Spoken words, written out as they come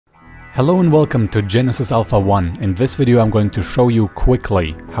Hello and welcome to Genesis Alpha One. In this video I'm going to show you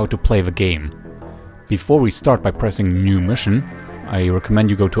quickly how to play the game. Before we start by pressing New Mission, I recommend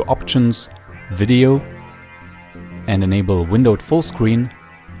you go to Options, Video, and enable Windowed Full Screen,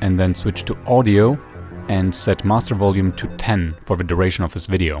 and then switch to Audio and set Master Volume to 10 for the duration of this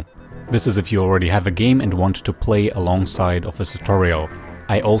video. This is if you already have a game and want to play alongside of this tutorial.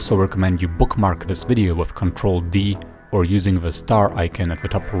 I also recommend you bookmark this video with Ctrl-D or using the star icon at the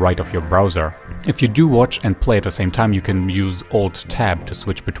top right of your browser. If you do watch and play at the same time, you can use Alt-Tab to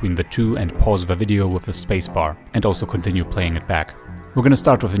switch between the two and pause the video with the spacebar, and also continue playing it back. We're gonna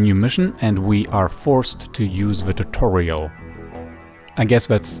start with a new mission, and we are forced to use the tutorial. I guess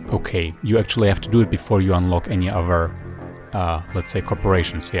that's okay. You actually have to do it before you unlock any other, let's say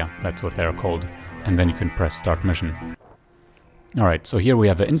corporations, yeah, that's what they're called. And then you can press Start Mission. Alright, so here we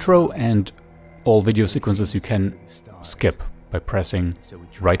have the intro, and all video sequences you can skip by pressing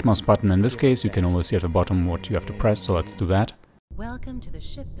right mouse button. In this case, you can always see at the bottom what you have to press, so let's do that. Welcome to the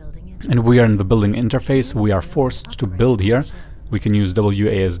shipbuilding interface. And we are in the building interface. We are forced to build here. We can use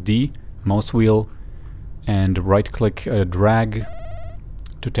WASD, mouse wheel, and right click drag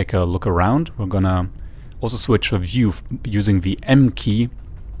to take a look around. We're gonna also switch the view using the M key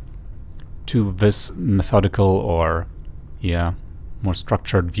to this methodical or, yeah, more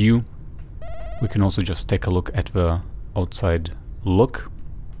structured view. We can also just take a look at the outside look.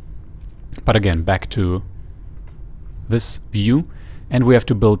 But again, back to this view. And we have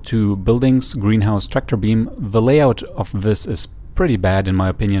to build two buildings, greenhouse, tractor beam. The layout of this is pretty bad, in my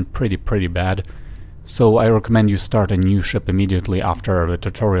opinion, pretty bad. So I recommend you start a new ship immediately after the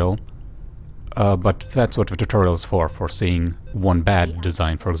tutorial. But that's what the tutorial is for seeing one bad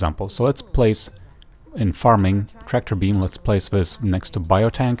design, for example. So let's place in farming, tractor beam, let's place this next to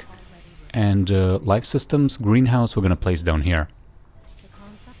biotank. And life systems, greenhouse, we're gonna place down here.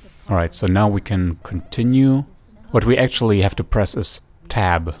 Alright, so now we can continue. What we actually have to press is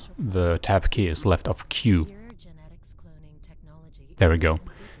tab. The tab key is left of Q. There we go.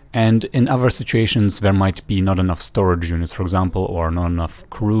 And in other situations there might be not enough storage units, for example, or not enough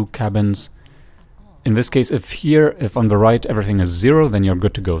crew cabins. In this case, if on the right everything is 0, then you're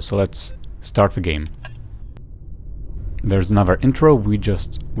good to go. So let's start the game. There's another intro, we're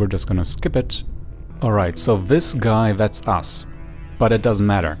just gonna skip it. Alright, so this guy, that's us. But it doesn't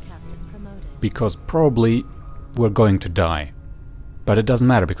matter. Because probably we're going to die. But it doesn't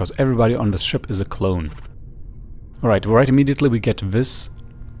matter, because everybody on this ship is a clone. Alright, right immediately we get this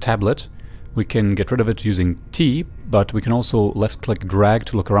tablet. We can get rid of it using T, but we can also left-click drag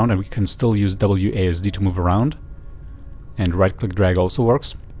to look around, and we can still use WASD to move around. And right-click drag also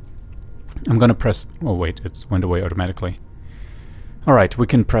works. I'm gonna press... oh wait, it went away automatically. Alright, we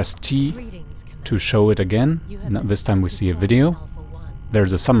can press T to show it again. Now, this time we see a video.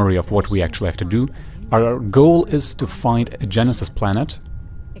 There's a summary of what we actually have to do. Our goal is to find a Genesis planet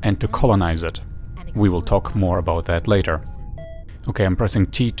and to colonize it. We will talk more about that later. Okay, I'm pressing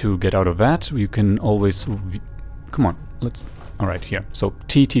T to get out of that. You can always... come on, let's... alright, here. So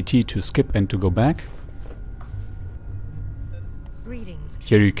T to skip and to go back.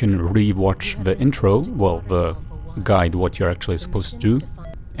 Here you can re-watch the intro, well, the guide, what you're actually supposed to do.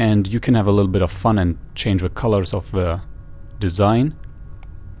 And you can have a little bit of fun and change the colors of the design.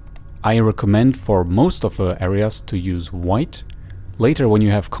 I recommend for most of the areas to use white. Later, when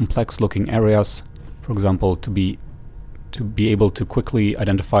you have complex looking areas, for example, to be able to quickly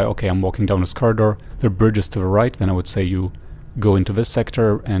identify, okay, I'm walking down this corridor, the bridge is to the right, then I would say you go into this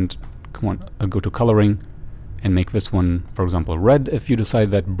sector and, come on, go to coloring. And make this one, for example, red if you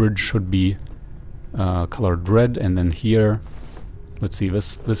decide that bridge should be colored red. And then here, let's see,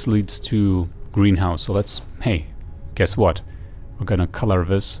 this leads to greenhouse. So let's, hey, guess what? We're gonna color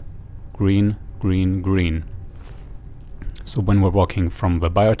this green, green, green. So when we're walking from the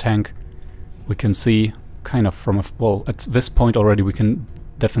biotank, we can see kind of from a, well, at this point already we can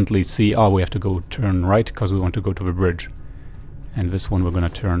definitely see, oh, we have to go turn right because we want to go to the bridge. And this one we're gonna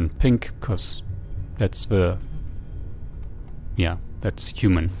turn pink because that's the... yeah, that's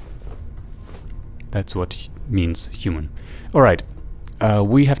human. That's what means human. Alright,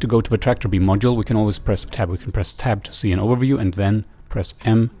 we have to go to the tractor beam module. We can always press tab. We can press tab to see an overview and then press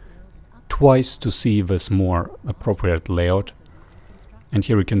M twice to see this more appropriate layout. And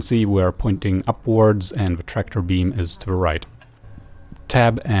here we can see we're pointing upwards and the tractor beam is to the right.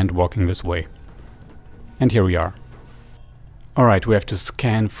 Tab and walking this way. And here we are. Alright, we have to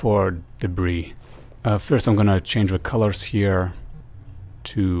scan for debris. First I'm gonna change the colors here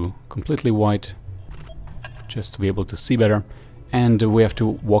to completely white, just to be able to see better. And we have to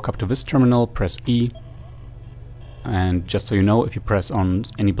walk up to this terminal, press E, And just so you know, if you press on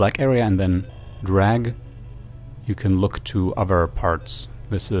any black area and then drag, you can look to other parts.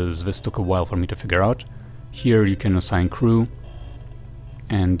 This took a while for me to figure out. Here you can assign crew,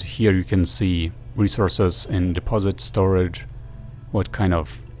 and here you can see resources in deposit, storage, what kind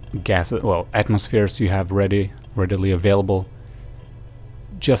of gases, well, atmospheres you have readily available,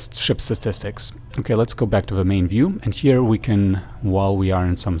 just ship statistics. Okay, let's go back to the main view, and here we can, while we are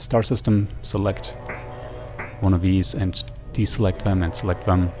in some star system, select one of these and deselect them and select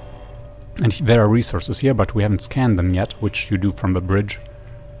them. And there are resources here, but we haven't scanned them yet, which you do from the bridge.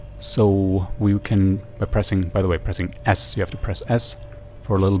 So we can, by pressing, by the way, pressing S, you have to press S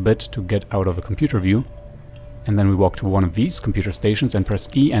for a little bit to get out of the computer view. And then we walk to one of these computer stations and press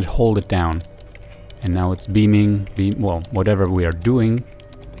E and hold it down. And now it's beaming, well, whatever we are doing,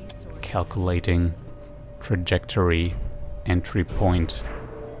 calculating trajectory, entry point,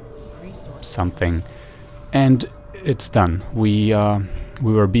 something. And it's done. We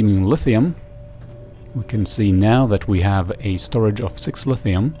were beaming lithium. We can see now that we have a storage of 6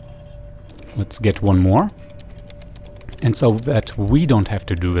 lithium. Let's get one more. And so that we don't have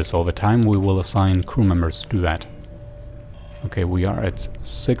to do this all the time, we will assign crew members to do that. Okay, we are at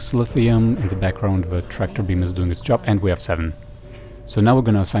 6 lithium. In the background the tractor beam is doing its job, and we have 7. So now we're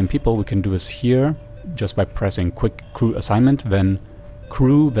going to assign people. We can do this here just by pressing quick crew assignment. Then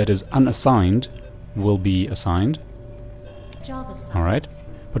crew that is unassigned will be assigned. Alright.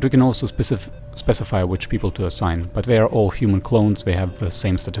 But we can also specify which people to assign. But they are all human clones, they have the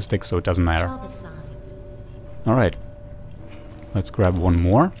same statistics, so it doesn't matter. Alright. Let's grab one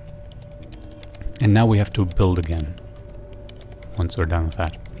more. And now we have to build again. Once we're done with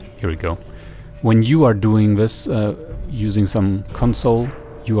that. Here we go. When you are doing this using some console,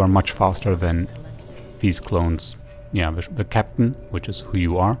 you are much faster than these clones. Yeah, the captain, which is who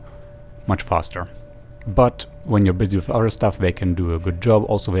you are, much faster. But when you're busy with other stuff, they can do a good job.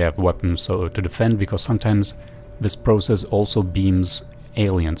 Also, they have weapons so to defend, because sometimes this process also beams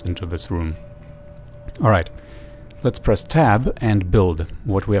aliens into this room. Alright, let's press tab and build.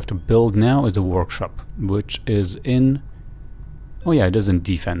 What we have to build now is a workshop, which is in... oh yeah, it is in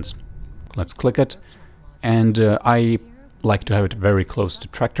defense. Let's click it. And I like to have it very close to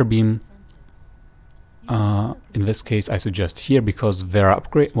tractor beam. In this case, I suggest here, because there are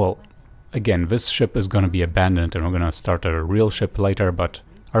upgrade... well, again, this ship is going to be abandoned and we're going to start a real ship later, but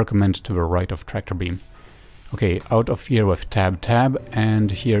I recommend to the right of tractor beam. Okay, out of here with tab, and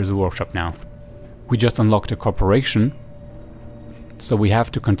here's the workshop now. We just unlocked a corporation, so we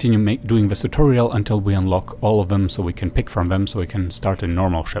have to continue doing this tutorial until we unlock all of them, so we can pick from them, so we can start a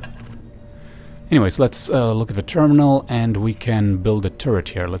normal ship. Anyways, let's look at the terminal, and we can build a turret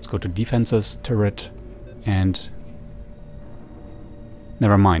here. Let's go to defenses, turret, and...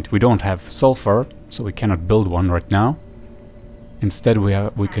 never mind, we don't have sulfur, so we cannot build one right now. Instead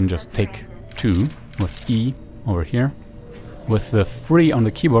we can just take 2 with E over here. With the 3 on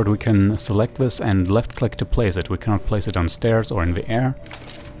the keyboard we can select this and left click to place it. We cannot place it on stairs or in the air.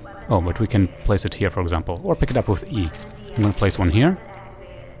 Oh, but we can place it here, for example, or pick it up with E. I'm gonna place one here.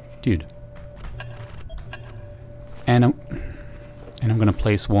 Dude. And I'm gonna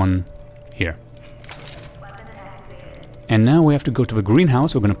place one here. And now we have to go to the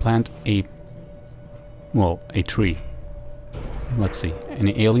greenhouse. We're going to plant a tree. Let's see.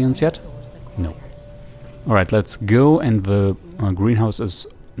 Any aliens yet? No. Alright, let's go. And the greenhouse is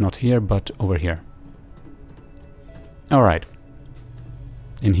not here, but over here. Alright.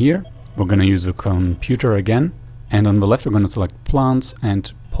 In here, we're going to use the computer again. And on the left, we're going to select plants and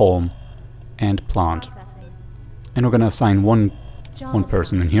palm and plant. And we're going to assign one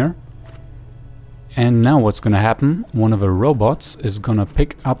person in here. And now what's gonna happen, one of the robots is gonna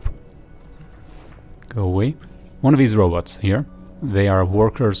pick up... go away. One of these robots here. They are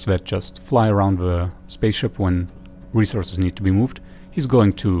workers that just fly around the spaceship when resources need to be moved. He's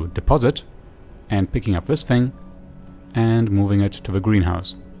going to deposit and picking up this thing and moving it to the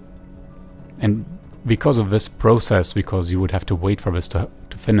greenhouse. And because of this process, because you would have to wait for this to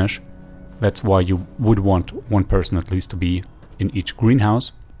finish, that's why you would want one person at least to be in each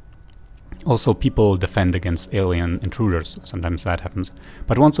greenhouse. Also, people defend against alien intruders, sometimes that happens.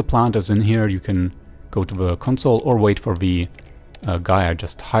 But once a plant is in here, you can go to the console or wait for the guy I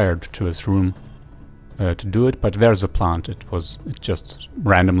just hired to his room to do it. But there's the plant, it just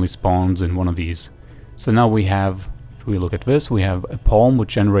randomly spawns in one of these. So now we have, if we look at this, we have a palm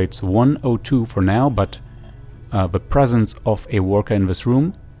which generates 1 O2 for now, but the presence of a worker in this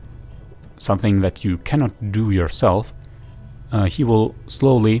room, something that you cannot do yourself, he will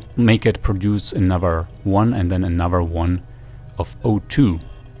slowly make it produce another 1 and then another 1 of O2.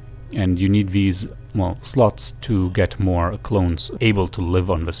 And you need these well, slots to get more clones able to live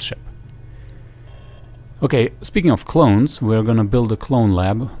on this ship. Okay, speaking of clones, we're gonna build a clone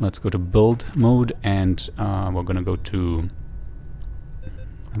lab. Let's go to build mode, and we're gonna go to,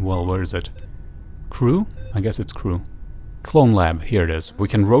 well, where is it? Crew? I guess it's crew. Clone lab, here it is. We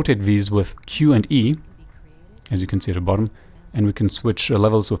can rotate these with Q and E, as you can see at the bottom, and we can switch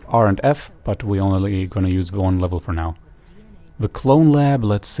levels with R and F, but we're only gonna use one level for now. The clone lab,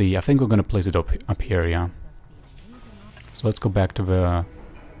 let's see, I think we're gonna place it up here, yeah. So let's go back to the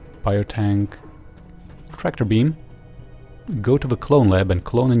biotank. Tractor beam, go to the clone lab and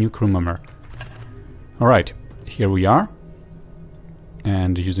clone a new crew member. Alright, here we are,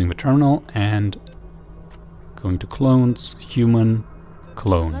 and using the terminal and going to clones, human,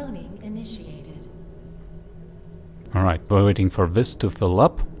 clone. Cloning initiated. Alright, we're waiting for this to fill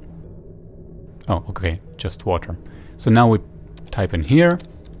up. Oh, okay, just water. So now we type in here,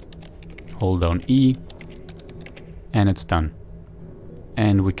 hold down E, and it's done.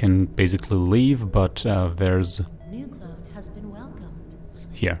 And we can basically leave, but there's... New clone has been welcomed.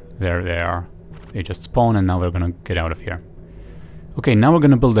 Here, there they are. They just spawn, and now we're gonna get out of here. Okay, now we're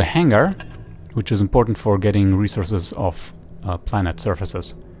gonna build a hangar, which is important for getting resources off planet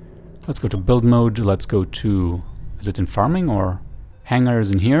surfaces. Let's go to build mode, let's go to... Is it in farming, or... Hangar is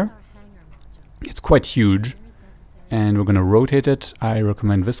in here. It's quite huge, and we're gonna rotate it. I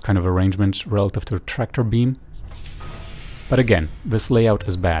recommend this kind of arrangement relative to a tractor beam. But again, this layout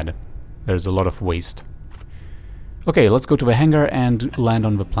is bad. There's a lot of waste. Okay, let's go to the hangar and land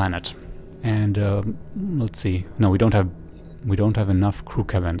on the planet. And let's see. No, we don't have enough crew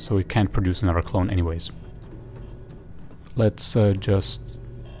cabins, so we can't produce another clone anyways. Let's just...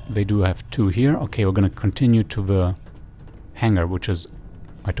 They do have 2 here. Okay, we're gonna continue to the hangar, which is...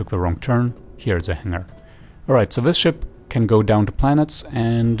 I took the wrong turn. Here's a hangar. Alright, so this ship can go down to planets,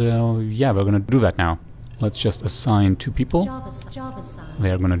 and yeah, we're gonna do that now. Let's just assign 2 people. Job assigned.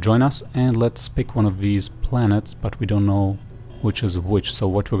 They are gonna join us, and let's pick one of these planets, but we don't know which is which. So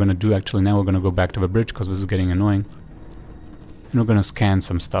what we're gonna do actually now, we're gonna go back to the bridge, because this is getting annoying. And we're gonna scan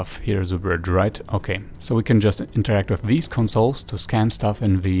some stuff. Here's the bridge, right? Okay, so we can just interact with these consoles to scan stuff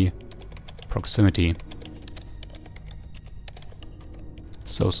in the proximity.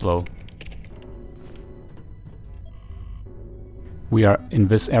 So slow. We are in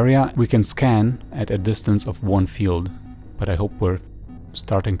this area. We can scan at a distance of 1 field, but I hope we're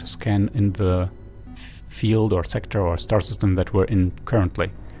starting to scan in the field or sector or star system that we're in currently.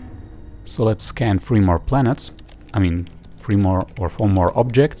 So let's scan 3 more planets. I mean, 3 more or 4 more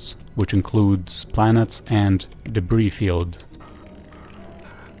objects, which includes planets and debris field.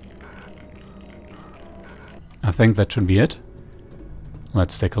 I think that should be it.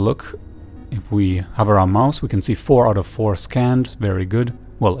 Let's take a look. If we hover our mouse, we can see 4 out of 4 scanned. Very good.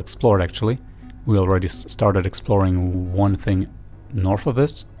 Well, explored actually. We already started exploring one thing north of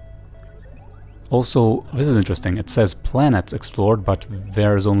this. Also, this is interesting. It says planets explored, but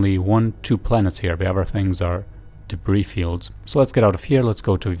there's only 2 planets here. The other things are debris fields. So let's get out of here. Let's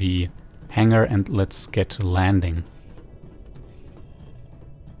go to the hangar and let's get landing.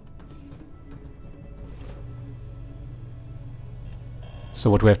 So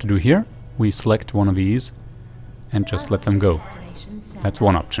what we have to do here, we select one of these and just let them go. That's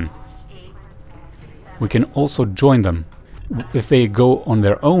one option. We can also join them. If they go on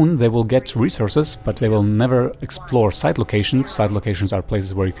their own, they will get resources, but they will never explore site locations. Site locations are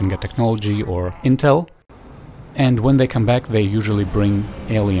places where you can get technology or intel. And when they come back, they usually bring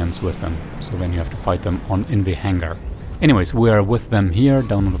aliens with them. So then you have to fight them in the hangar. Anyways, we are with them here,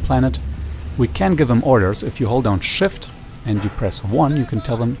 down on the planet. We can give them orders. If you hold down Shift and you press 1, you can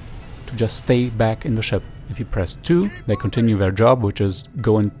tell them to just stay back in the ship. If you press 2, they continue their job, which is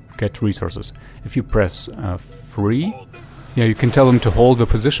go and get resources. If you press 3, yeah, you can tell them to hold the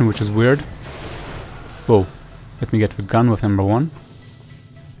position, which is weird. Whoa, let me get the gun with number 1.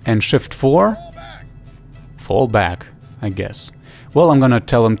 And Shift 4, fall back, I guess. Well, I'm gonna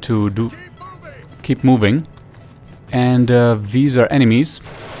tell them to keep moving. And these are enemies.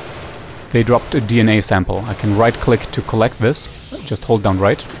 They dropped a DNA sample. I can right-click to collect this. Just hold down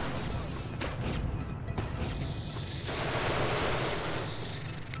right.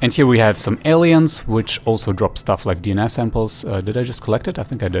 And here we have some aliens, which also drop stuff like DNA samples. Did I just collect it? I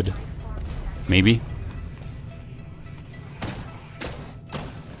think I did. Maybe.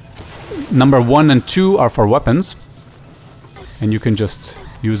 Number 1 and 2 are for weapons. And you can just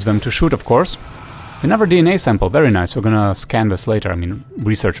use them to shoot, of course. Another DNA sample, very nice. We're gonna scan this later, I mean,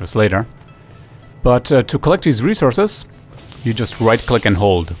 research this later. But to collect these resources, you just right-click and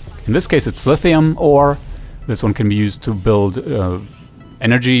hold. In this case it's lithium, or this one can be used to build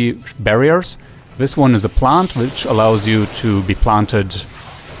energy barriers. This one is a plant which allows you to be planted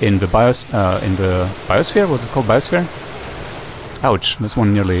in the biosphere. What's it called? Biosphere? Ouch! This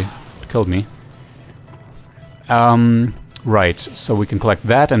one nearly killed me. Right. So we can collect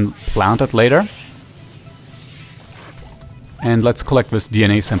that and plant it later. And let's collect this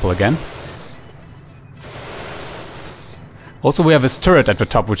DNA sample again. Also, we have this turret at the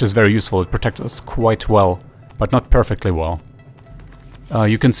top, which is very useful. It protects us quite well, but not perfectly well.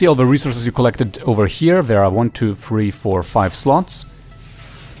 You can see all the resources you collected over here. There are 1, 2, 3, 4, 5 slots.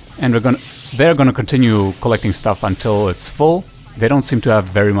 And they're gonna continue collecting stuff until it's full. They don't seem to have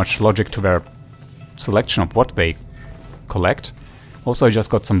very much logic to their selection of what they collect. Also, I just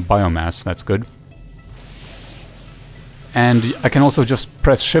got some biomass. That's good. And I can also just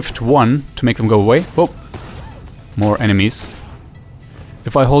press Shift 1 to make them go away. Whoa! More enemies.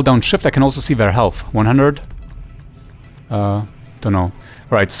 If I hold down Shift, I can also see their health. 100. Don't know.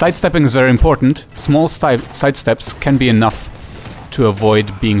 Right, sidestepping is very important. Small sidesteps can be enough to avoid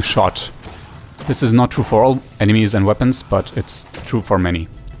being shot. This is not true for all enemies and weapons, but it's true for many.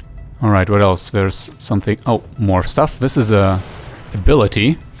 Alright, what else? There's something... Oh, more stuff. This is an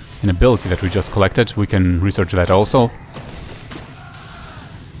ability that we just collected. We can research that also.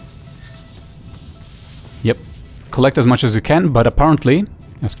 Yep. Collect as much as you can, but apparently,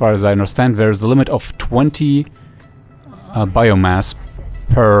 as far as I understand, there's a limit of 20 biomass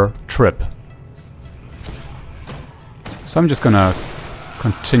per trip. So I'm just gonna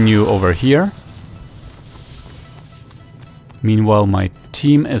continue over here. Meanwhile, my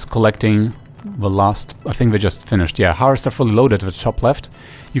team is collecting the last... I think they just finished. Yeah, harvester fully loaded at the top left.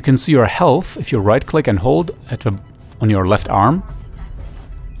 You can see your health if you right-click and hold on your left arm.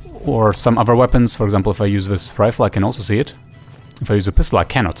 Or some other weapons. For example, if I use this rifle, I can also see it. If I use a pistol, I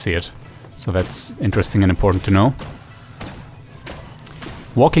cannot see it. So that's interesting and important to know.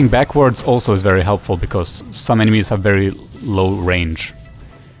 Walking backwards also is very helpful because some enemies have very low range.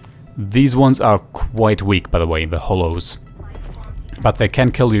 These ones are quite weak, by the way, the hollows. But they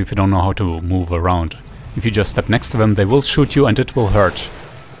can kill you if you don't know how to move around. If you just step next to them, they will shoot you and it will hurt.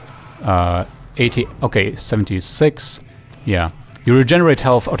 80... Okay, 76. Yeah. You regenerate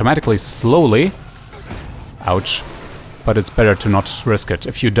health automatically slowly. Ouch. But it's better to not risk it.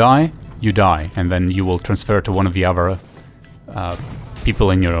 If you die, you die. And then you will transfer to one of the other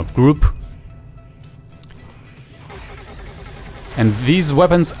people in your group. And these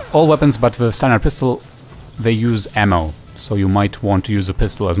weapons, all weapons but the standard pistol, they use ammo. So you might want to use a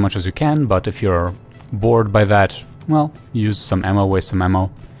pistol as much as you can, but if you're bored by that, well, use some ammo, waste some ammo.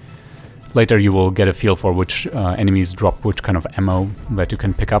 Later you will get a feel for which enemies drop which kind of ammo that you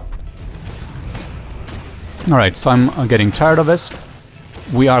can pick up. Alright, so I'm getting tired of this.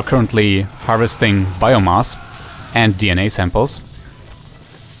 We are currently harvesting biomass and DNA samples.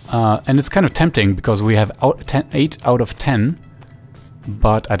 And it's kind of tempting because we have 8 out of 10,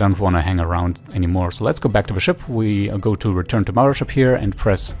 but I don't want to hang around anymore. So let's go back to the ship. We go to return to mothership here and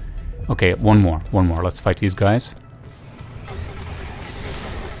press... Okay, one more. Let's fight these guys.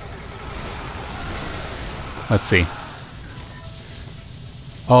 Let's see.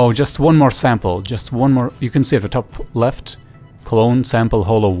 Oh, just one more sample. Just one more. You can see at the top left, clone sample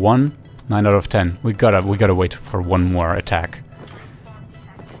holo 1, 9 out of 10. We gotta wait for one more attack.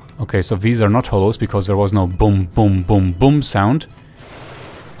 Okay, so these are not holos because there was no boom, boom, boom, boom sound.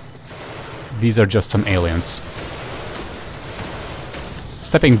 These are just some aliens.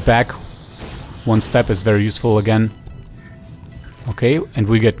 Stepping back one step is very useful again. Okay, and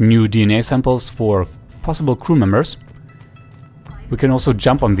we get new DNA samples for possible crew members. We can also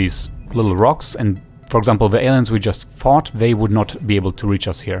jump on these little rocks and, for example, the aliens we just fought, they would not be able to reach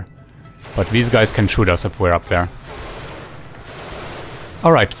us here. But these guys can shoot us if we're up there.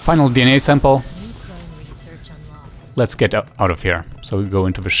 Alright, final DNA sample. Let's get out of here. So we go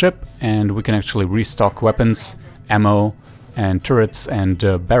into the ship and we can actually restock weapons, ammo and turrets and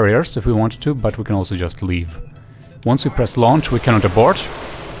barriers if we wanted to, but we can also just leave. Once we press launch, we cannot abort.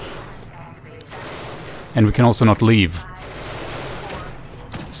 And we can also not leave.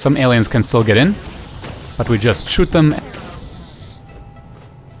 Some aliens can still get in, but we just shoot them.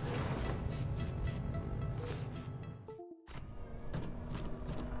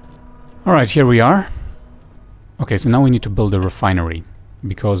 Alright, here we are. Okay, so now we need to build a refinery,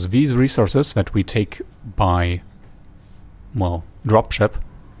 because these resources that we take by, well, dropship,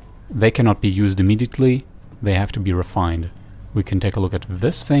 they cannot be used immediately, they have to be refined. We can take a look at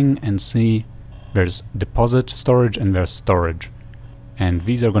this thing and see there's deposit, storage, and there's storage. And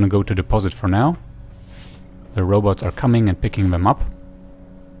these are going to go to deposit for now. The robots are coming and picking them up.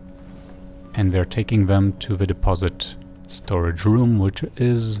 And they're taking them to the deposit storage room, which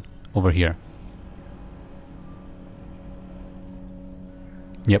is over here.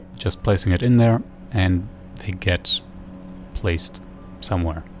 Yep, just placing it in there and they get placed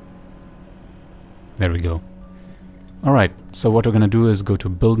somewhere. There we go. Alright, so what we're gonna do is go to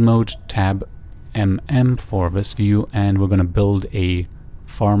build mode, tab MM for this view, and we're gonna build a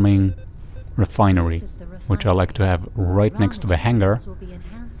farming refinery, which I like to have right next to the hangar.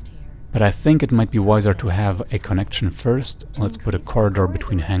 But I think it might be wiser to have a connection first. Let's put a corridor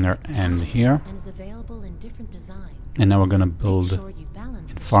between hangar and here. And now we're gonna build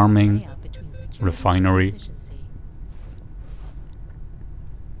farming refinery.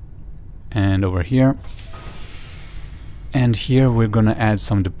 And over here. And here we're gonna add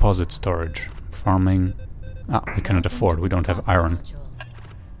some deposit storage. Farming... we cannot afford, we don't have iron.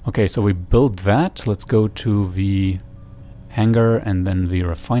 Okay, so we build that. Let's go to the hangar and then the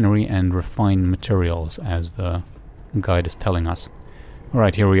refinery and refine materials as the guide is telling us.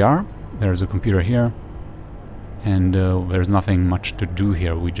 Alright, here we are. There's a computer here. And there's nothing much to do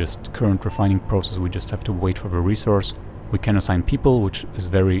here. We just, current refining process, we just have to wait for the resource. We can assign people, which is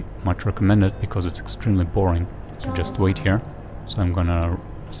very much recommended because it's extremely boring to just wait here. So I'm gonna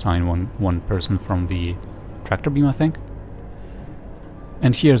assign one person from the tractor beam, I think.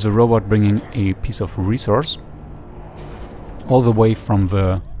 And here's a robot bringing a piece of resource all the way from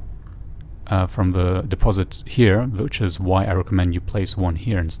the deposit here, which is why I recommend you place one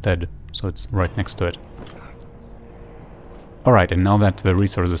here instead, so it's right next to it. Alright, and now that the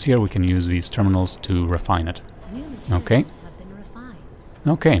resource is here, we can use these terminals to refine it. Okay.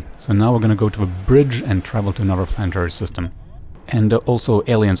 Okay, so now we're gonna go to a bridge and travel to another planetary system. And also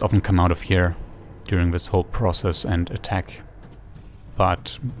aliens often come out of here during this whole process and attack.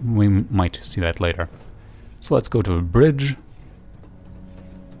 But we might see that later. So let's go to a bridge.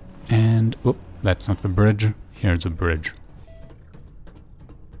 And... oh, that's not the bridge. Here's a bridge.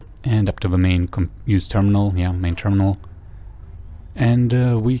 And up to the main use terminal. Yeah, main terminal.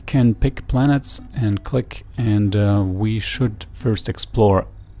 And we can pick planets and click, and we should first explore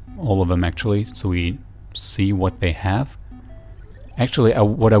all of them actually, so we see what they have. Actually,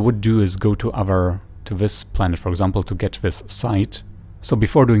 what I would do is go to this planet, for example, to get this site. So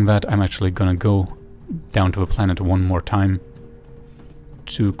before doing that, I'm actually gonna go down to the planet one more time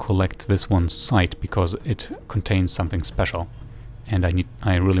to collect this one site, because it contains something special. And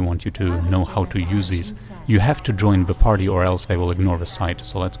I really want you to know how to use these. You have to join the party or else they will ignore the site.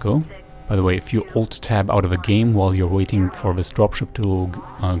 So let's go. By the way, if you Alt-tab out of the game while you're waiting for this dropship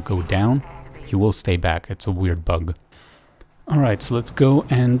to go down, you will stay back. It's a weird bug. Alright, so let's go,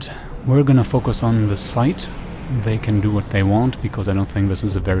 and we're gonna focus on the site. They can do what they want, because I don't think this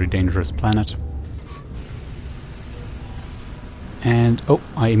is a very dangerous planet. And, oh,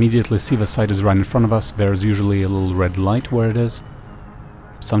 I immediately see the site is right in front of us. There's usually a little red light where it is.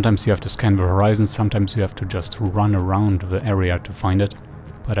 Sometimes you have to scan the horizon, sometimes you have to just run around the area to find it.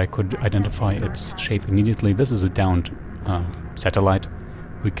 But I could identify its shape immediately. This is a downed satellite.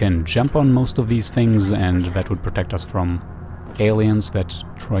 We can jump on most of these things, and that would protect us from aliens that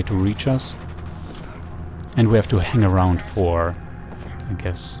try to reach us. And we have to hang around for, I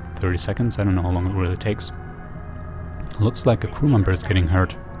guess, 30 seconds. I don't know how long it really takes. Looks like a crew member is getting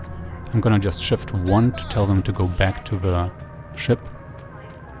hurt. I'm gonna just shift 1 to tell them to go back to the ship,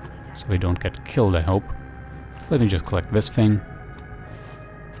 so they don't get killed, I hope. Let me just collect this thing.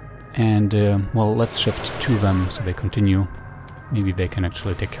 And, well, let's shift 2 them so they continue. Maybe they can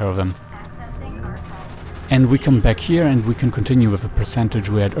actually take care of them. And we come back here and we can continue with the percentage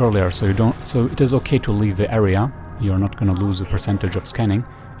we had earlier, so it is okay to leave the area. You're not gonna lose the percentage of scanning.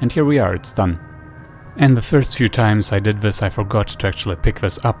 And here we are, it's done. And the first few times I did this, I forgot to actually pick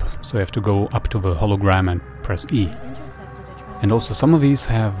this up, so I have to go up to the hologram and press E. And also some of these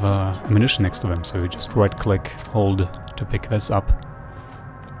have ammunition next to them, so you just right-click, hold to pick this up.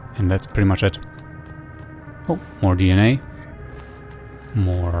 And that's pretty much it. Oh, more DNA.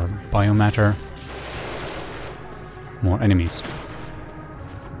 More biomatter. More enemies.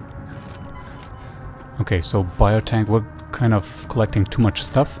 Okay, so biotank, we're kind of collecting too much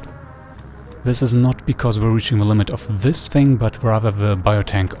stuff. This is not because we're reaching the limit of this thing, but rather the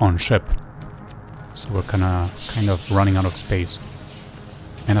biotank on ship. So we're kind of running out of space.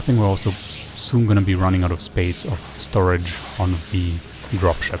 And I think we're also soon gonna be running out of space of storage on the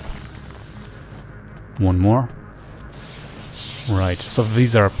dropship. One more. Right, so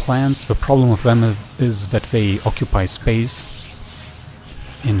these are plants. The problem with them is that they occupy space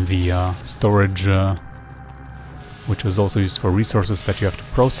in the storage, which is also used for resources that you have to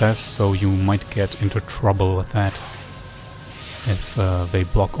process, so you might get into trouble with that if they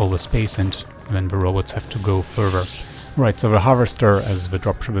block all the space and then the robots have to go further. Right, so the harvester, as the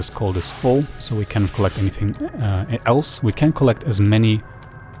dropship is called, is full, so we can't collect anything else. We can collect as many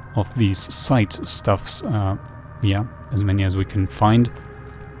of these site stuffs. Yeah, as many as we can find.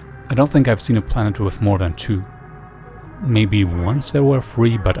 I don't think I've seen a planet with more than 2. Maybe once there were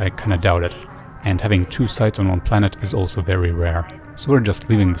 3, but I kinda doubt it. And having 2 sites on one planet is also very rare. So we're just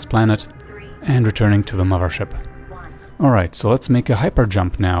leaving this planet and returning to the mothership. Alright, so let's make a hyper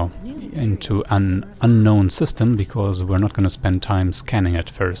jump now into an unknown system, because we're not gonna spend time scanning it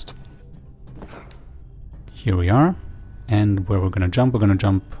first. Here we are, and where we're gonna jump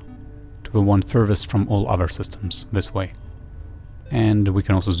to the one furthest from all other systems, this way. And we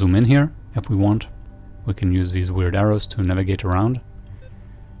can also zoom in here if we want. We can use these weird arrows to navigate around.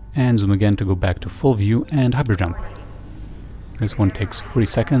 And zoom again to go back to full view and hyper jump. This one takes 3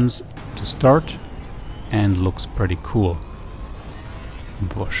 seconds to start and looks pretty cool.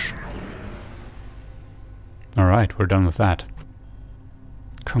 Whoosh. Alright, we're done with that.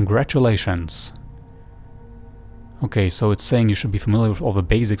 Congratulations! Okay, so it's saying you should be familiar with all the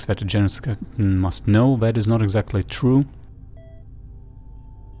basics that a Genesis captain must know. That is not exactly true.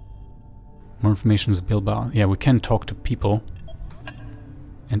 More information is available. Yeah, we can talk to people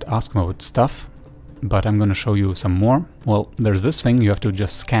and ask them about stuff, but I'm gonna show you some more. Well, there's this thing, you have to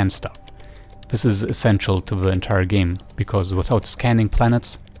just scan stuff. This is essential to the entire game, because without scanning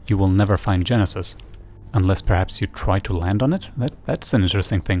planets, you will never find Genesis. Unless perhaps you try to land on it? That's an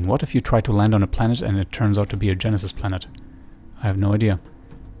interesting thing. What if you try to land on a planet and it turns out to be a Genesis planet? I have no idea.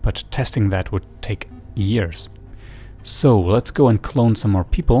 But testing that would take years. So, let's go and clone some more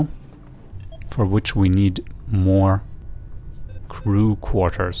people, for which we need more crew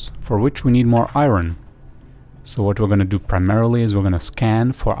quarters, for which we need more iron. So what we're going to do primarily is we're going to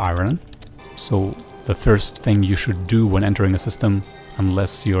scan for iron. So the first thing you should do when entering a system,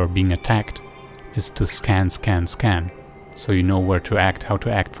 unless you're being attacked, is to scan, scan, scan. So you know where to act, how to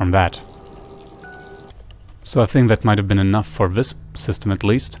act from that. So I think that might have been enough for this system at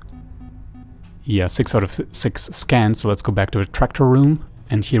least. Yeah, 6 out of 6 scanned, so let's go back to the tractor room.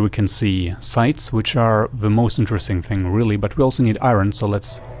 And here we can see sites, which are the most interesting thing really, but we also need iron, so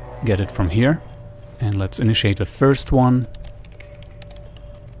let's get it from here. And let's initiate the first one.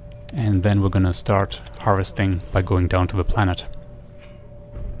 And then we're gonna start harvesting by going down to the planet.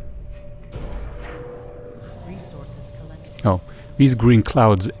 Resources collected. Oh, these green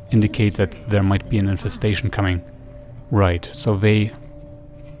clouds indicate that there might be an infestation coming. Right, so they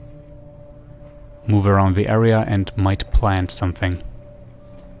move around the area and might plant something.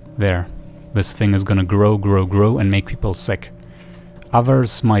 There. This thing is gonna grow, grow, grow and make people sick.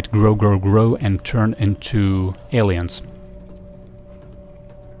 Others might grow, grow, grow and turn into aliens.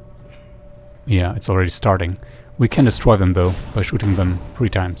 Yeah, it's already starting. We can destroy them though, by shooting them 3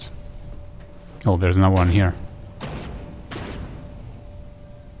 times. Oh, there's another one here.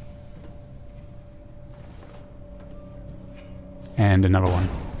 And another one.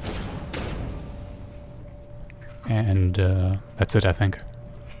 And that's it, I think.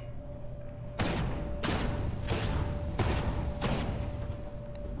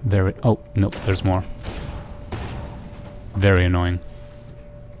 Oh, no, there's more. Very annoying.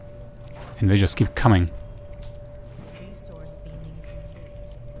 And they just keep coming. Resource beaming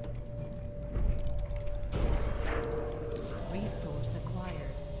complete. Resource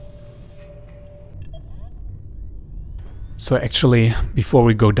acquired. So actually, before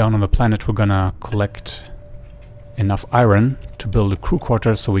we go down on the planet, we're gonna collect enough iron to build a crew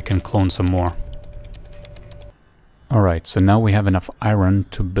quarters so we can clone some more. Alright, so now we have enough iron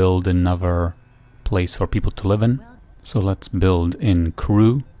to build another place for people to live in. So let's build in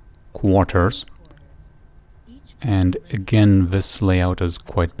crew quarters. And again, this layout is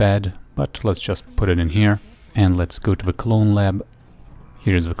quite bad, but let's just put it in here. And let's go to the clone lab.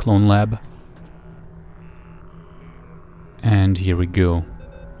 Here's the clone lab. And here we go.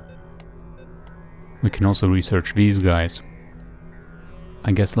 We can also research these guys.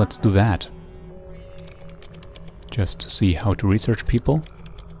 I guess let's do that. Just to see how to research people.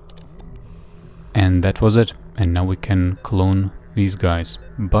 And that was it. And now we can clone these guys.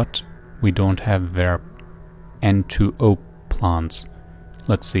 But we don't have their N2O plants.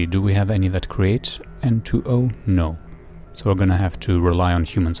 Let's see, do we have any that create N2O? No. So we're gonna have to rely on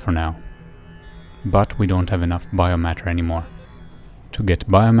humans for now. But we don't have enough biomatter anymore. To get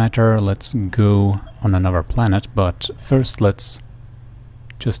biomatter, let's go on another planet, but first let's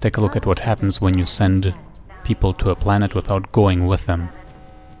just take a look at what happens when you send people to a planet without going with them.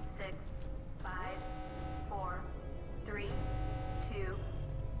 6, 5, 4, 3, 2,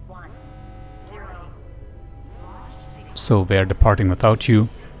 1, 0. So they're departing without you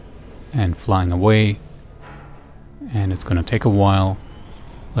and flying away, and it's gonna take a while.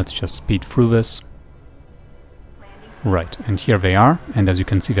 Let's just speed through this. Landing Right, and here they are, and as you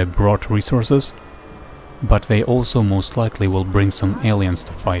can see they brought resources, but they also most likely will bring some aliens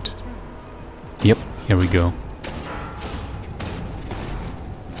to fight. Yep, here we go.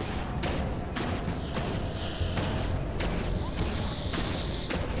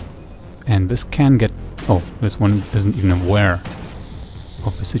 And this can get... oh, this one isn't even aware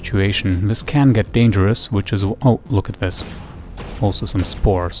of the situation. This can get dangerous, which is... oh, look at this. Also some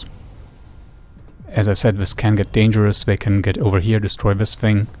spores. As I said, this can get dangerous. They can get over here, destroy this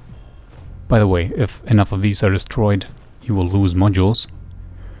thing. By the way, if enough of these are destroyed, you will lose modules.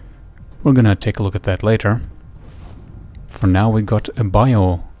 We're gonna take a look at that later. For now, we got a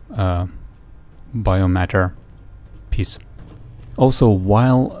biomatter piece. Also,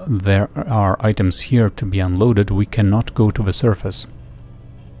 while there are items here to be unloaded, we cannot go to the surface.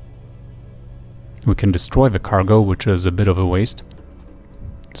 We can destroy the cargo, which is a bit of a waste.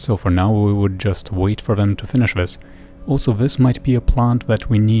 So for now we would just wait for them to finish this. Also, this might be a plant that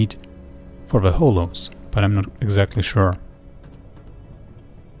we need for the holos, but I'm not exactly sure.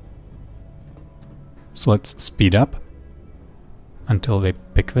 So let's speed up until they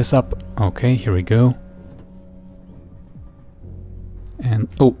pick this up. Okay, here we go. And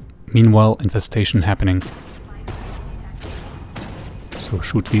oh, meanwhile, infestation happening. So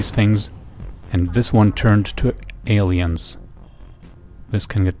shoot these things. And this one turned to aliens. This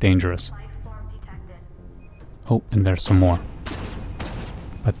can get dangerous. Oh, and there's some more.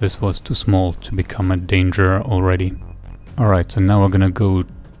 But this was too small to become a danger already. Alright, so now we're gonna go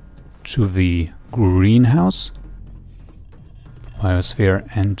to the greenhouse biosphere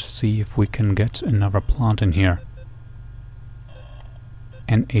and see if we can get another plant in here.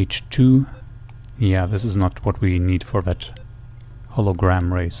 NH2. Yeah, this is not what we need for that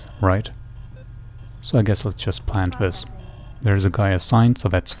hologram race, right? So I guess let's just plant this. There's a guy assigned, so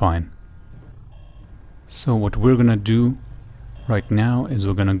that's fine. So what we're gonna do right now is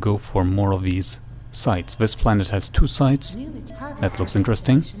we're gonna go for more of these sites. This planet has 2 sites. That looks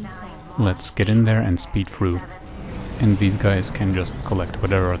interesting. Let's get in there and speed through. And these guys can just collect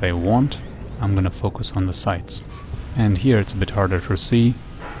whatever they want. I'm gonna focus on the sites. And here it's a bit harder to see.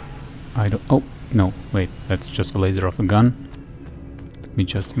 I don't... oh, no, wait, that's just the laser of a gun. Let me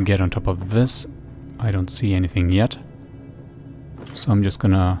just get on top of this. I don't see anything yet. So I'm just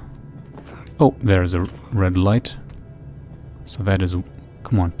gonna... oh, there's a red light. So that is...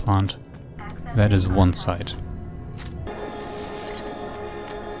 come on, plant. That is one side.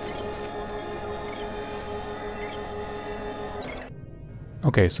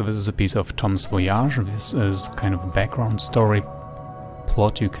 Okay, so this is a piece of Tom's Voyage. This is kind of a background story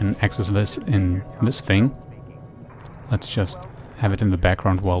plot. You can access this in this thing. Let's just have it in the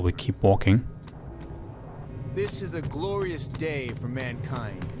background while we keep walking. This is a glorious day for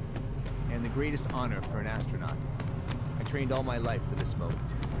mankind, and the greatest honor for an astronaut. I trained all my life for this moment.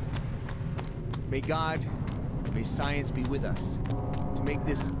 May God, may science be with us to make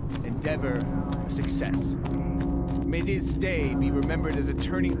this endeavor a success. May this day be remembered as a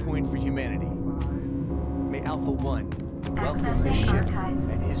turning point for humanity. May Alpha One welcome this ship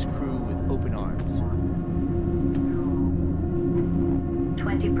and his crew with open arms.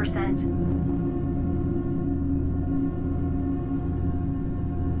 20%.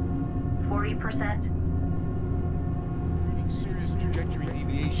 40%. Serious trajectory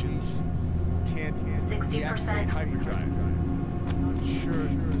deviations. Can't 60%. deactivate hyperdrive. I'm not sure.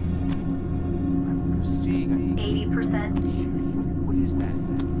 I'm seeing 80%. What is that?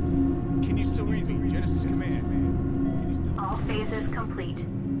 Can you still read me? Genesis command. Can you still... All phases complete.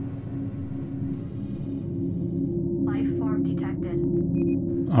 Life form detected.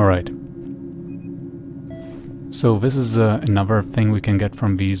 Alright. So this is another thing we can get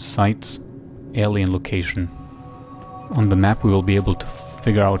from these sites. Alien location. On the map we will be able to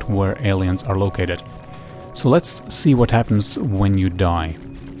figure out where aliens are located. So let's see what happens when you die.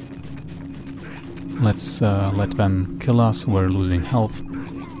 Let's let them kill us. We're losing health.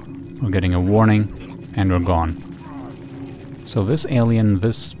 We're getting a warning and we're gone. So this alien,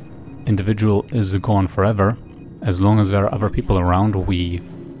 this individual is gone forever. As long as there are other people around, we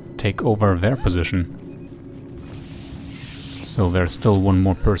take over their position. So there's still one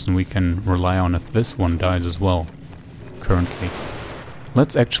more person we can rely on if this one dies as well, currently.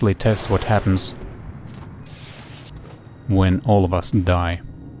 Let's actually test what happens when all of us die.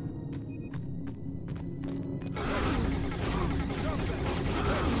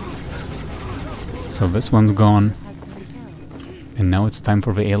 So this one's gone, and now it's time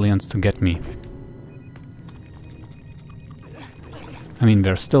for the aliens to get me. I mean,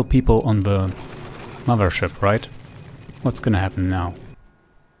 there's still people on the mothership, right? What's gonna happen now?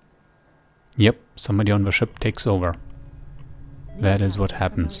 Yep, somebody on the ship takes over. That is what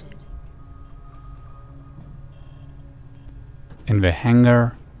happens. In the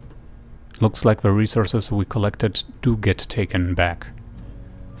hangar, looks like the resources we collected do get taken back.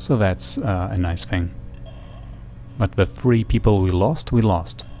 So that's a nice thing. But the 3 people we lost, we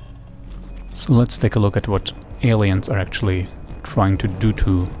lost. So let's take a look at what aliens are actually trying to do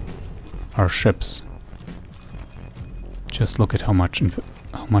to our ships. Just look at how much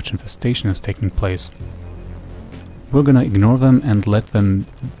infestation is taking place. We're gonna ignore them and let them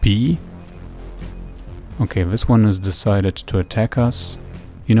be. Okay, this one has decided to attack us.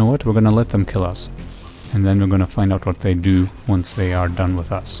 You know what? We're gonna let them kill us. And then we're gonna find out what they do once they are done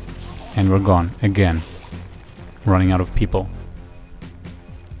with us. And we're gone again. Running out of people.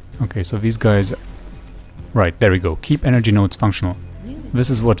 Okay, so these guys... Right, there we go. Keep energy nodes functional. This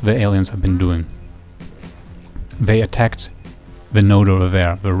is what the aliens have been doing. They attacked the node over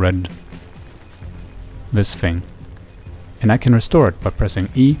there, the red... this thing. And I can restore it by pressing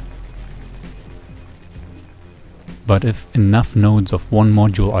E. But if enough nodes of one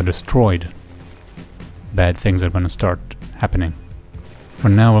module are destroyed, bad things are gonna start happening. For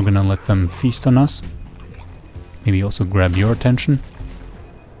now we're gonna let them feast on us. Maybe also grab your attention.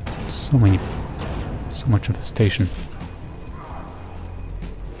 So much infestation.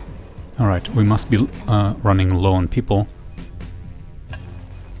 Alright, we must be running low on people.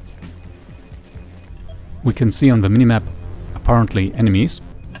 We can see on the minimap apparently enemies.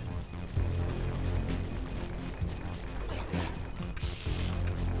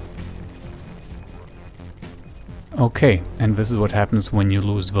 Okay, and this is what happens when you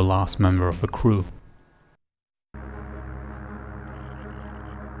lose the last member of the crew.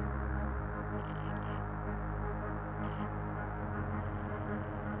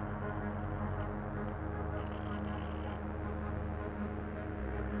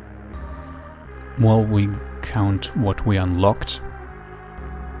 Well, we count what we unlocked.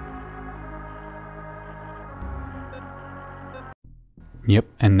 Yep,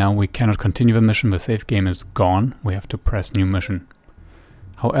 and now we cannot continue the mission, the save game is gone, we have to press new mission.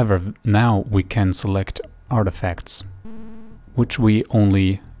 However, now we can select artifacts, which we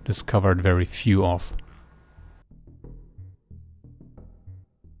only discovered very few of.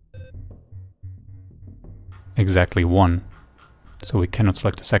 Exactly 1, so we cannot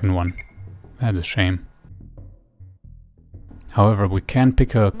select a second one. That's a shame. However, we can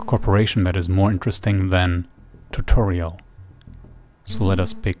pick a corporation that is more interesting than tutorial. So let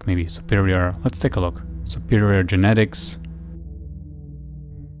us pick maybe Superior. Let's take a look. Superior Genetics,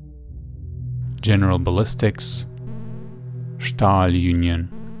 General Ballistics, Stahl Union.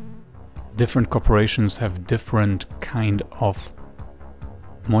 Different corporations have different kind of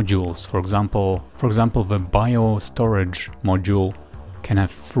modules. For example, the bio storage module can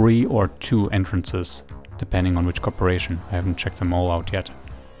have 3 or 2 entrances, depending on which corporation. I haven't checked them all out yet.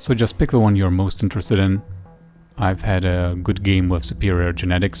 So just pick the one you're most interested in. I've had a good game with Superior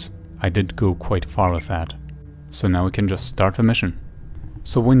Genetics. I did go quite far with that. So now we can just start the mission.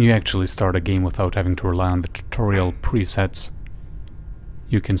 So when you actually start a game without having to rely on the tutorial presets,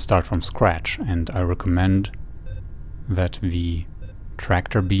 you can start from scratch, and I recommend that the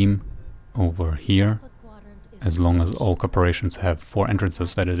tractor beam over here, as long as all corporations have 4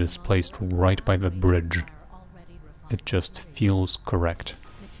 entrances, that it is placed right by the bridge. It just feels correct.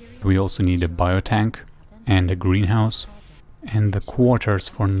 We also need a biotank and a greenhouse, and the quarters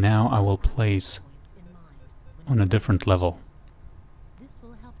for now I will place on a different level.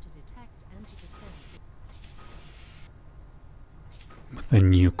 With a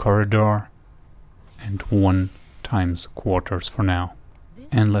new corridor and 1 times quarters for now.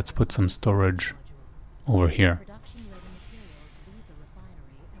 And let's put some storage over here.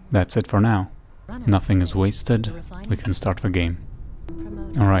 That's it for now. Nothing is wasted. We can start the game.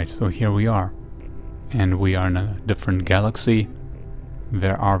 Alright, so here we are. And we are in a different galaxy.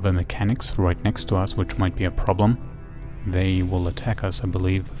 There are the mechanics right next to us, which might be a problem. They will attack us, I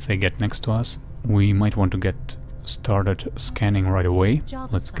believe, if they get next to us. We might want to get started scanning right away.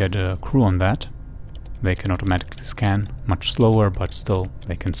 Let's get a crew on that. They can automatically scan, much slower, but still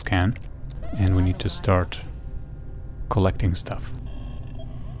they can scan. And we need to start collecting stuff.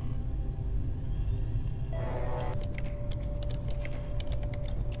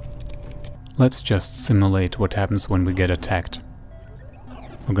 Let's just simulate what happens when we get attacked.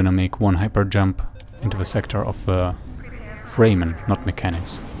 We're gonna make 1 hyper jump into the sector of the frame, not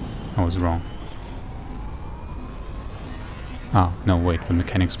mechanics. I was wrong. Ah, no, wait, the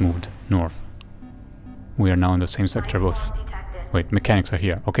mechanics moved north. We are now in the same sector with... Wait, mechanics are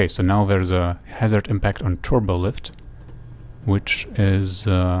here. Okay, so now there's a hazard impact on turbo lift, which is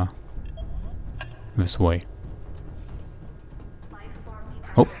this way.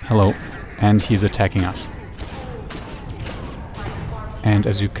 Oh, hello. And he's attacking us. And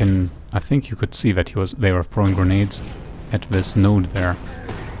as you can, I think you could see that they were throwing grenades at this node there.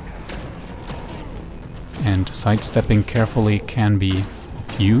 And sidestepping carefully can be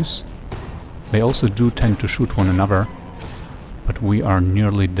of use. They also do tend to shoot one another, but we are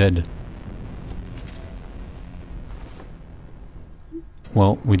nearly dead.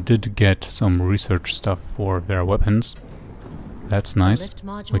 Well, we did get some research stuff for their weapons. That's nice.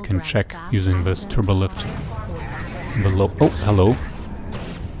 We can check using this turbolift below. Oh, hello.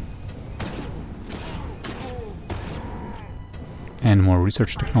 And more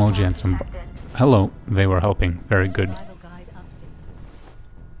research technology and some... Hello, they were helping. Very good.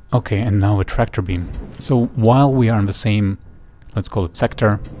 Okay, and now a tractor beam. So while we are in the same, let's call it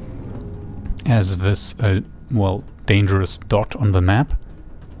sector, as this, well, dangerous dot on the map,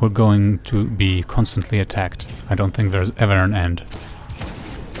 we're going to be constantly attacked. I don't think there's ever an end.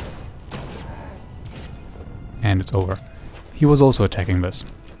 And it's over. He was also attacking this.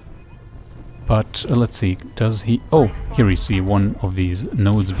 But let's see, does he... Oh, here we see one of these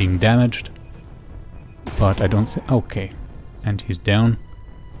nodes being damaged. But I don't think... Okay. And he's down.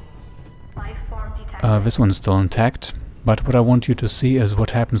 This one is still intact. But what I want you to see is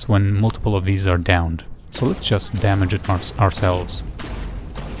what happens when multiple of these are downed. So let's just damage it ourselves.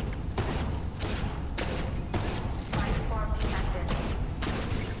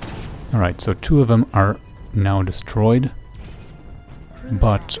 Alright, so 2 of them are now destroyed.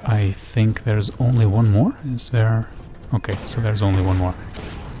 But I think there's only one more? Is there... Okay, so there's only one more.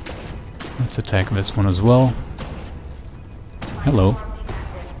 Let's attack this one as well. Hello.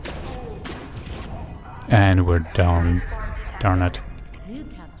 And we're down. Darn it.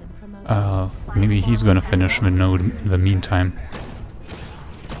 Maybe he's gonna finish the node in the meantime.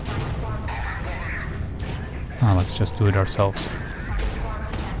 Let's just do it ourselves.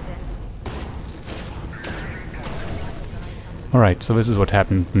 Alright, so this is what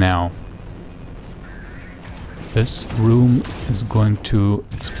happened now. This room is going to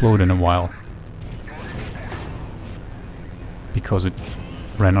explode in a while. Because it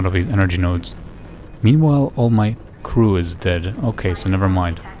ran out of these energy nodes. Meanwhile, all my crew is dead. Okay, so never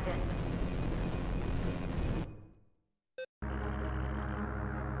mind.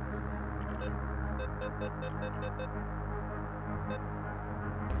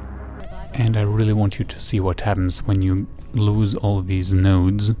 And I really want you to see what happens when you lose all of these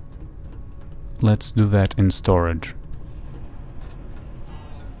nodes. Let's do that in storage.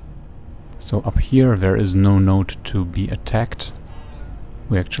 So up here there is no node to be attacked.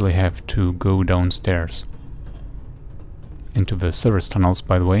 We actually have to go downstairs. Into the service tunnels,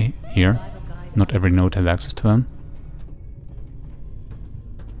 by the way, here. Not every node has access to them.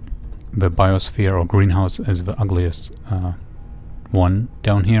 The biosphere or greenhouse is the ugliest one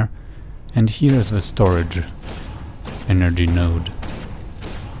down here. And here is the storage energy node.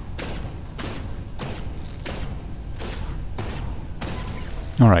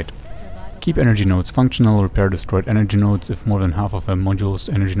 Alright. Keep energy nodes functional, repair destroyed energy nodes. If more than half of a module's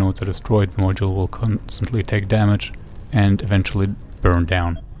energy nodes are destroyed, the module will constantly take damage and eventually burn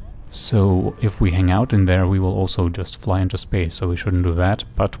down. So if we hang out in there, we will also just fly into space, so we shouldn't do that,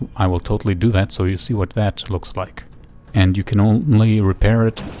 but I will totally do that so you see what that looks like. And you can only repair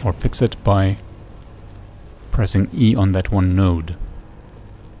it or fix it by pressing E on that one node.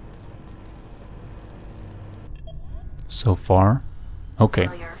 So far. Okay.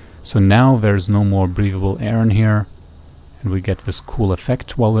 So now there's no more breathable air in here. And we get this cool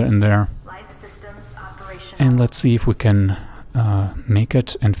effect while we're in there. Life systems operational. And let's see if we can make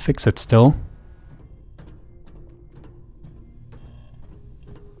it and fix it still.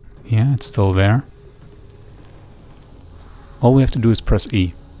 Yeah, it's still there. All we have to do is press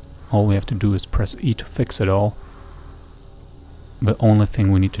E. All we have to do is press E to fix it all. The only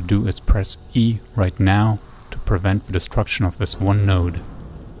thing we need to do is press E right now to prevent the destruction of this one node.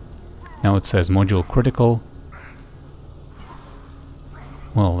 Now it says module critical.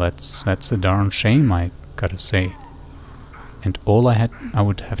 Well, that's a darn shame, I gotta say. And all I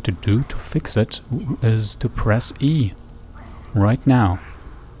would have to do to fix it is to press E right now.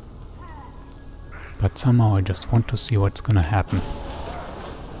 But somehow I just want to see what's gonna happen.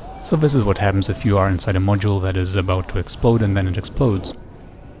 So this is what happens if you are inside a module that is about to explode and then it explodes.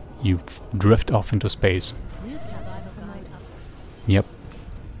 You drift off into space. Yep.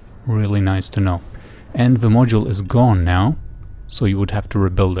 Really nice to know. And the module is gone now, so you would have to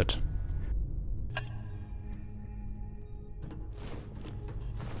rebuild it.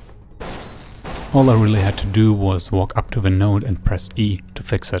 All I really had to do was walk up to the node and press E to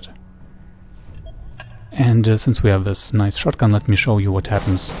fix it. And since we have this nice shotgun, let me show you what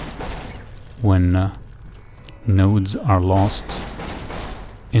happens when nodes are lost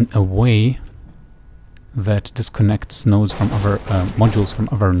in a way that disconnects nodes from other modules from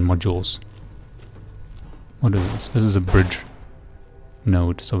other modules. What is this? This is a bridge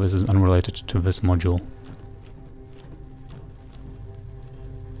node, so this is unrelated to this module.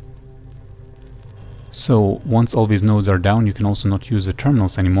 So once all these nodes are down, you can also not use the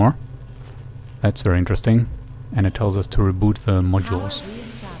terminals anymore. That's very interesting, and it tells us to reboot the modules,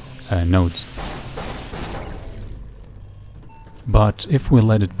 nodes. But if we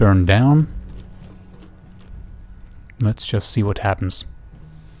let it burn down, let's just see what happens.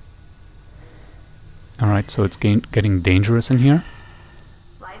 Alright, so it's getting dangerous in here.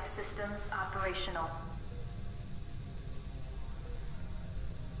 Life systems operational.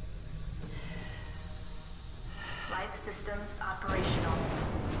 Life systems operational.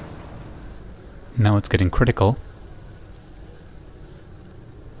 Now it's getting critical.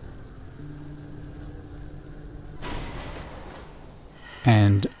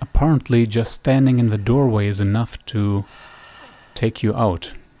 And apparently just standing in the doorway is enough to take you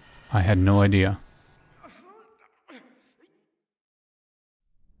out. I had no idea.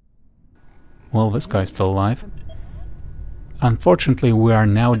 Well, this guy's still alive. Unfortunately, we are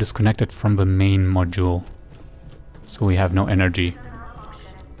now disconnected from the main module, so we have no energy.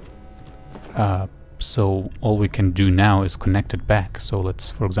 So all we can do now is connect it back. So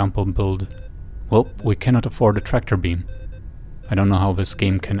let's, for example, build... Well, we cannot afford a tractor beam. I don't know how this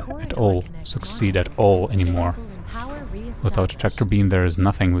game can at all succeed at all anymore. Without a tractor beam, there is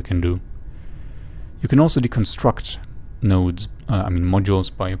nothing we can do. You can also deconstruct nodes,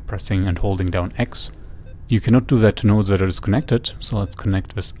 modules, by pressing and holding down X. You cannot do that to nodes that are disconnected, so let's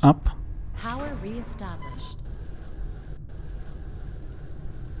connect this up. Power reestablished.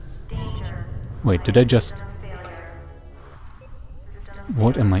 Danger. Wait, did I just...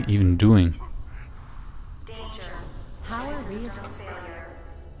 What am I even doing? Danger. Power reestablished.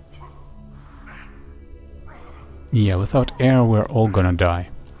 Yeah, without air we're all gonna die.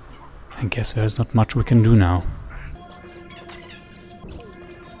 I guess there's not much we can do now.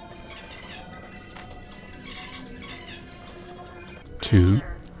 Two,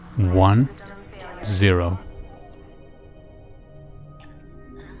 1, 0.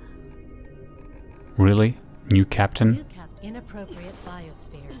 Really? New captain? Inappropriate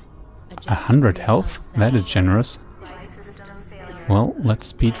biosphere. 100 health? That is generous. Well, let's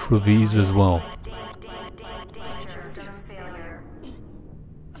speed through these as well.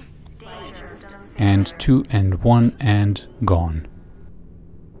 And 2 and 1 and gone.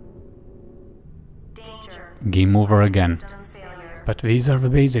 Game over again. But these are the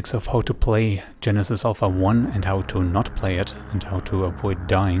basics of how to play Genesis Alpha 1 and how to not play it and how to avoid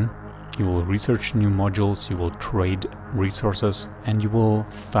dying. You will research new modules, you will trade resources, and you will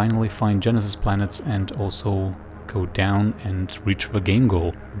finally find Genesis planets and also go down and reach the game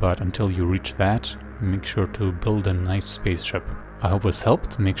goal. But until you reach that, make sure to build a nice spaceship. I hope this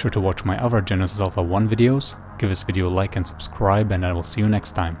helped. Make sure to watch my other Genesis Alpha 1 videos, give this video a like and subscribe, and I will see you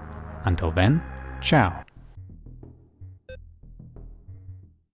next time. Until then, ciao!